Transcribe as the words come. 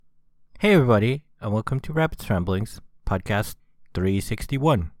Hey everybody, and welcome to Rabbit's Ramblings, podcast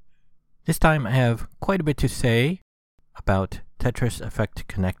 361. This time I have quite a bit to say about Tetris Effect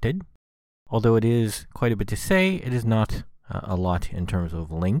Connected. Although it is quite a bit to say, it is not a lot in terms of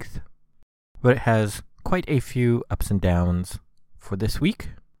length, but it has quite a few ups and downs for this week,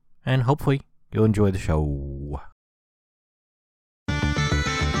 and hopefully you'll enjoy the show.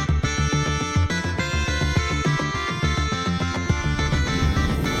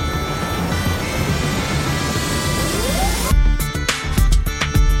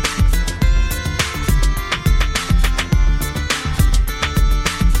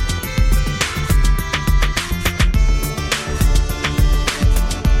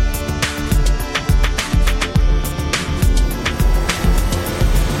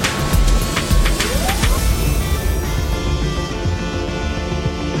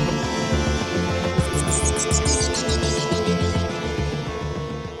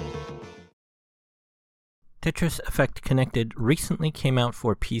 Tetris Effect Connected recently came out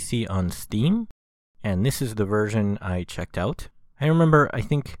for PC on Steam, and this is the version I checked out. I remember, I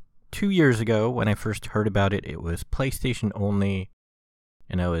think 2 years ago when I first heard about it, it was PlayStation only,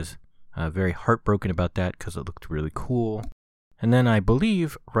 and I was very heartbroken about that because it looked really cool. And then I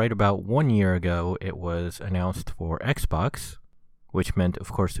believe right about 1 year ago it was announced for Xbox, which meant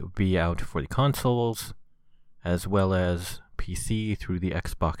of course it would be out for the consoles, as well as PC through the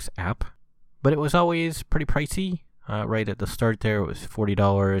Xbox app. But it was always pretty pricey. Right at the start there, it was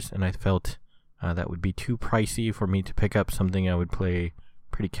 $40, and I felt that would be too pricey for me to pick up something I would play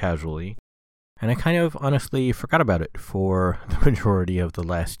pretty casually. And I kind of honestly forgot about it for the majority of the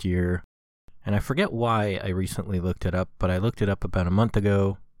last year. And I forget why I recently looked it up, but I looked it up about a month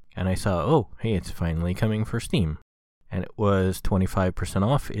ago, and I saw, oh, hey, it's finally coming for Steam. And it was 25%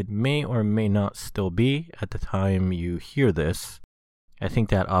 off. It may or may not still be at the time you hear this. I think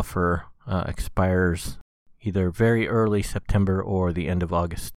that offer expires either very early September or the end of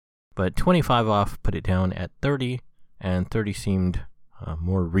August. But 25 off put it down at 30, and 30 seemed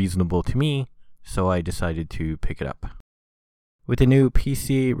more reasonable to me, so I decided to pick it up. With the new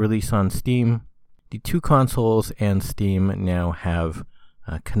PC release on Steam, the two consoles and Steam now have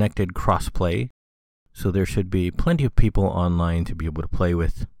connected crossplay, so there should be plenty of people online to be able to play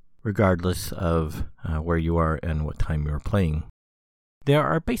with, regardless of where you are and what time you are playing. There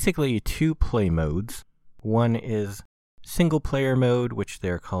are basically two play modes. One is single-player mode, which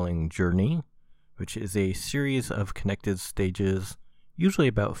they're calling Journey, which is a series of connected stages, usually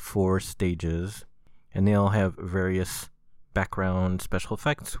about 4 stages, and they all have various background special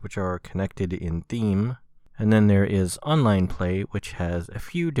effects, which are connected in theme. And then there is online play, which has a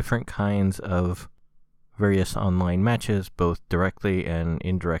few different kinds of various online matches, both directly and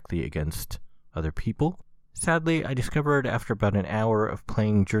indirectly against other people. Sadly, I discovered after about an hour of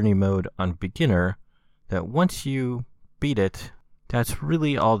playing Journey mode on beginner that once you beat it, that's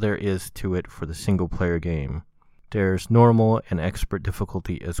really all there is to it for the single-player game. There's normal and expert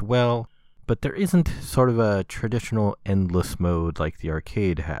difficulty as well, but there isn't sort of a traditional endless mode like the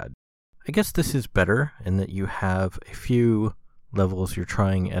arcade had. I guess this is better in that you have a few levels you're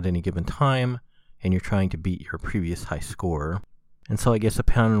trying at any given time, and you're trying to beat your previous high score. And so I guess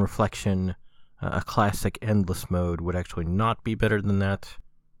upon reflection, a classic endless mode would actually not be better than that.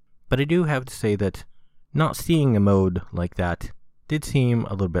 But I do have to say that not seeing a mode like that did seem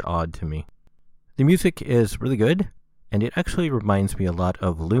a little bit odd to me. The music is really good, and it actually reminds me a lot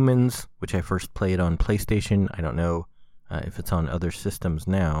of Lumens, which I first played on PlayStation. I don't know if it's on other systems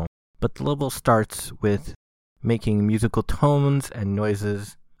now. But the level starts with making musical tones and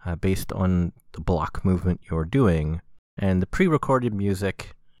noises based on the block movement you're doing. And the pre-recorded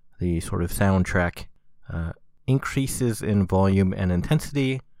music, the sort of soundtrack, increases in volume and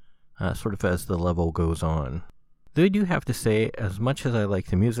intensity sort of as the level goes on. Though I do have to say, as much as I like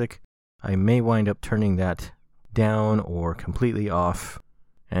the music, I may wind up turning that down or completely off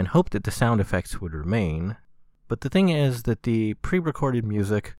and hope that the sound effects would remain. But the thing is that the pre-recorded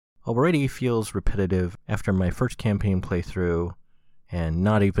music already feels repetitive after my first campaign playthrough and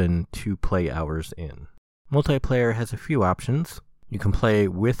not even 2 play hours in. Multiplayer has a few options. You can play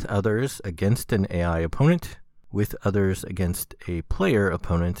with others against an AI opponent, with others against a player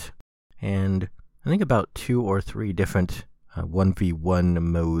opponent, and I think about 2 or 3 different 1v1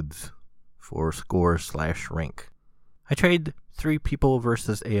 modes for score/rank. I tried 3 people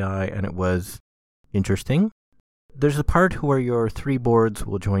versus AI, and it was interesting. There's a part where your 3 boards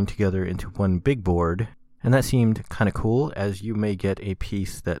will join together into one big board, and that seemed kind of cool, as you may get a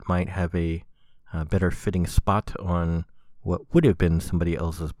piece that might have a better fitting spot on what would have been somebody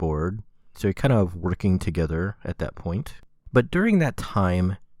else's board. So you're kind of working together at that point. But during that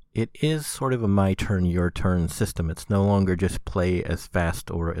time, it is sort of a my turn, your turn system. It's no longer just play as fast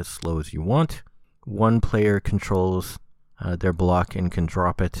or as slow as you want. One player controls their block and can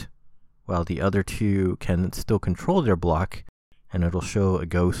drop it, while the other two can still control their block, and it'll show a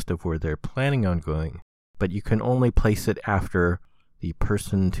ghost of where they're planning on going. But you can only place it after the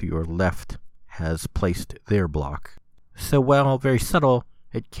person to your left has placed their block. So while very subtle,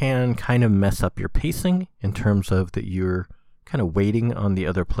 it can kind of mess up your pacing in terms of that you're kind of waiting on the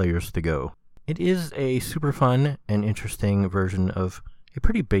other players to go. It is a super fun and interesting version of a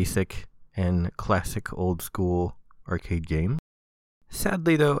pretty basic and classic old school arcade game.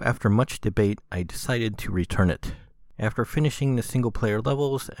 Sadly though, after much debate, I decided to return it. After finishing the single player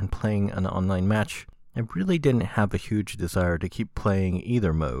levels and playing an online match, I really didn't have a huge desire to keep playing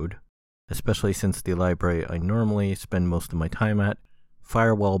either mode, especially since the library I normally spend most of my time at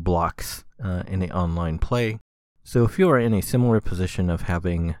firewall blocks in the online play. So if you are in a similar position of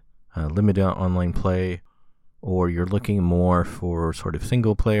having limited online play, or you're looking more for sort of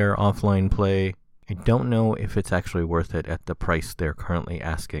single player offline play, I don't know if it's actually worth it at the price they're currently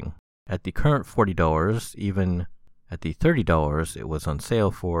asking. At the current $40, even at the $30 it was on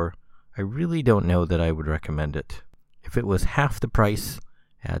sale for, I really don't know that I would recommend it. If it was half the price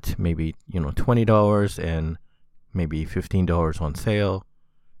at maybe, $20 and maybe $15 on sale,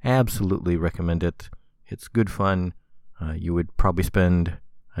 I absolutely recommend it. It's good fun. You would probably spend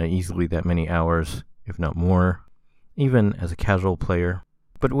easily that many hours, if not more, even as a casual player.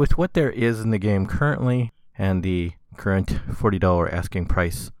 But with what there is in the game currently and the current $40 asking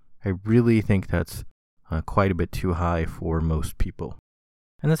price, I really think that's quite a bit too high for most people.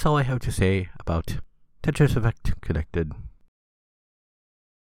 And that's all I have to say about Tetris Effect Connected.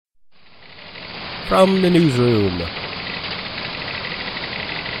 From the newsroom.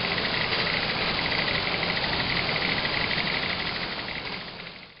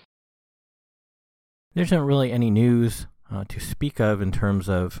 There isn't really any news to speak of in terms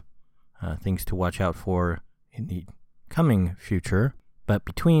of things to watch out for in the coming future. But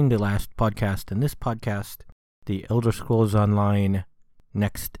between the last podcast and this podcast, the Elder Scrolls Online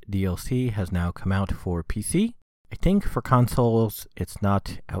Next DLC has now come out for PC. I think for consoles it's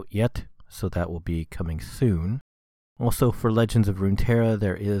not out yet, so that will be coming soon. Also for Legends of Runeterra,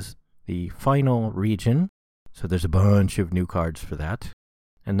 there is the final region, so there's a bunch of new cards for that.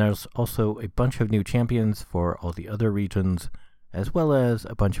 And there's also a bunch of new champions for all the other regions, as well as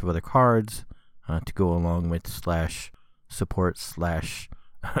a bunch of other cards to go along with /support/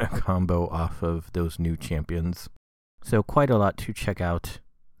 combo off of those new champions. So quite a lot to check out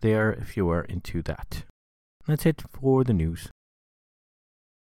there if you are into that. That's it for the news.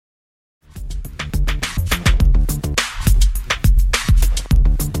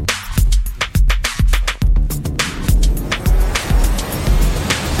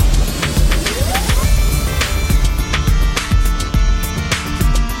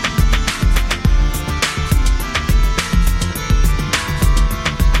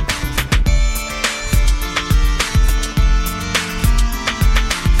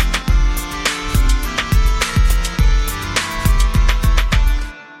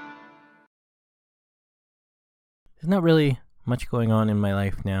 There's not really much going on in my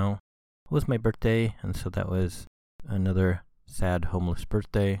life now. It was my birthday, and so that was another sad homeless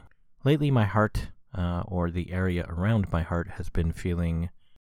birthday. Lately, my heart, or the area around my heart, has been feeling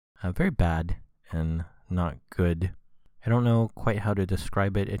very bad and not good. I don't know quite how to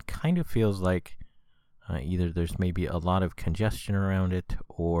describe it. It kind of feels like either there's maybe a lot of congestion around it,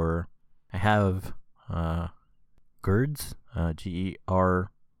 or I have GERDS, GERDS,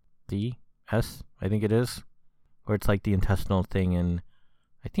 I think it is. Or it's like the intestinal thing, and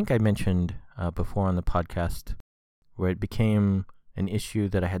I think I mentioned before on the podcast where it became an issue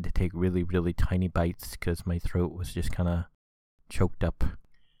that I had to take really, really tiny bites because my throat was just kind of choked up.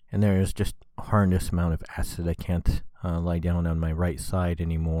 And there is just a horrendous amount of acid. I can't lie down on my right side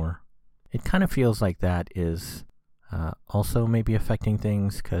anymore. It kind of feels like that is also maybe affecting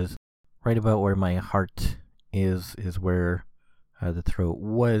things, because right about where my heart is where the throat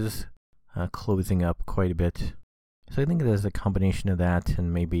was closing up quite a bit. So I think there's a combination of that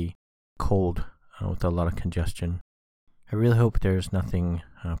and maybe cold with a lot of congestion. I really hope there's nothing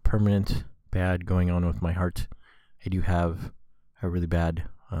permanent bad going on with my heart. I do have a really bad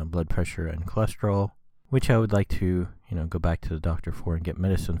blood pressure and cholesterol, which I would like to, go back to the doctor for and get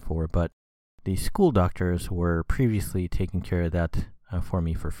medicine for. But the school doctors were previously taking care of that for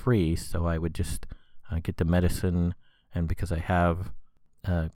me for free, so I would just get the medicine. And because I have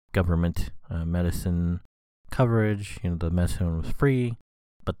government medicine coverage, the medicine was free.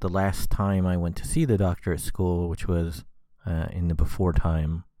 But the last time I went to see the doctor at school, which was in the before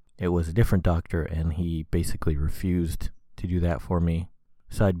time, it was a different doctor, and he basically refused to do that for me.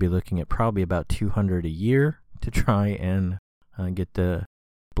 So I'd be looking at probably about $200 a year to try and get the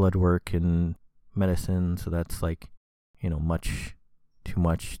blood work and medicine. So that's like, much too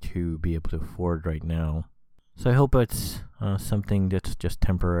much to be able to afford right now. So I hope it's something that's just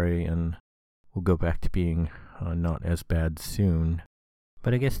temporary and will go back to being not as bad soon.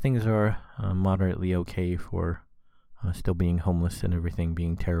 But I guess things are moderately okay for still being homeless and everything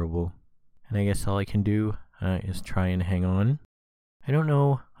being terrible. And I guess all I can do is try and hang on. I don't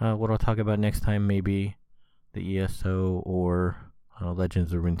know what I'll talk about next time, maybe the ESO or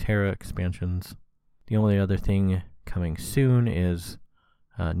Legends of Runeterra expansions. The only other thing coming soon is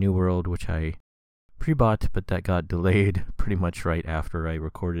New World, which I pre-bought, but that got delayed pretty much right after I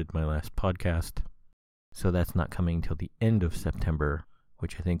recorded my last podcast. So that's not coming till the end of September,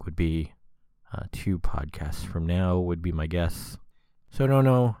 which I think would be 2 podcasts from now, would be my guess. So I don't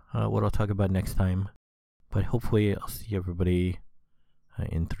know what I'll talk about next time, but hopefully I'll see everybody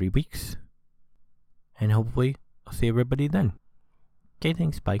in 3 weeks. And hopefully I'll see everybody then. Okay,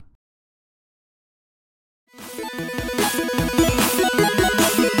 thanks, bye.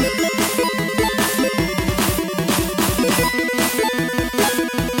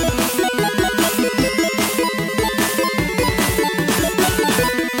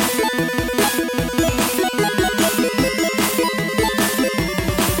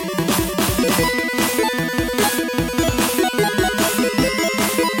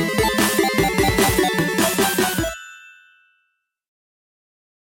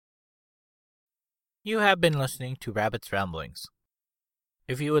 You have been listening to Rabbit's Ramblings.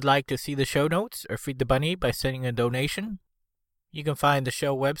 If you would like to see the show notes or feed the bunny by sending a donation, you can find the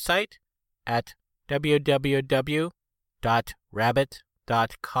show website at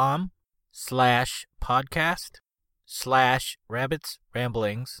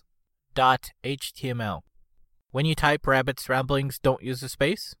When you type Rabbit's Ramblings, don't use a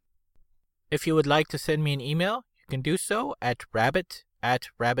space. If you would like to send me an email, you can do so at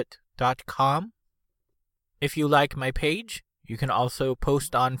rabbit@rabbit.com. If you like my page, you can also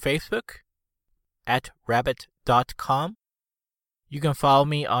post on Facebook at rabbit.com. You can follow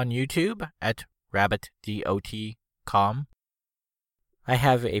me on YouTube at rabbitdot.com. I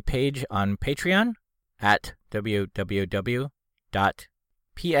have a page on Patreon at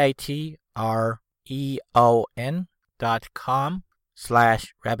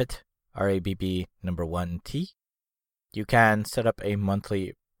www.patreon.com/rabbit, RABB1T. You can set up a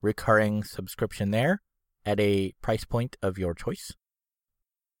monthly recurring subscription there at a price point of your choice.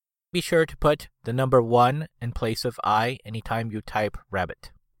 Be sure to put the number 1 in place of I anytime you type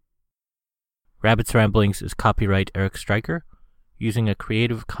rabbit. Rabbit's Ramblings is copyright Eric Stryker, using a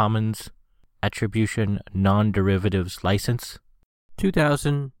Creative Commons Attribution Non-Derivatives License,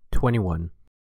 2021.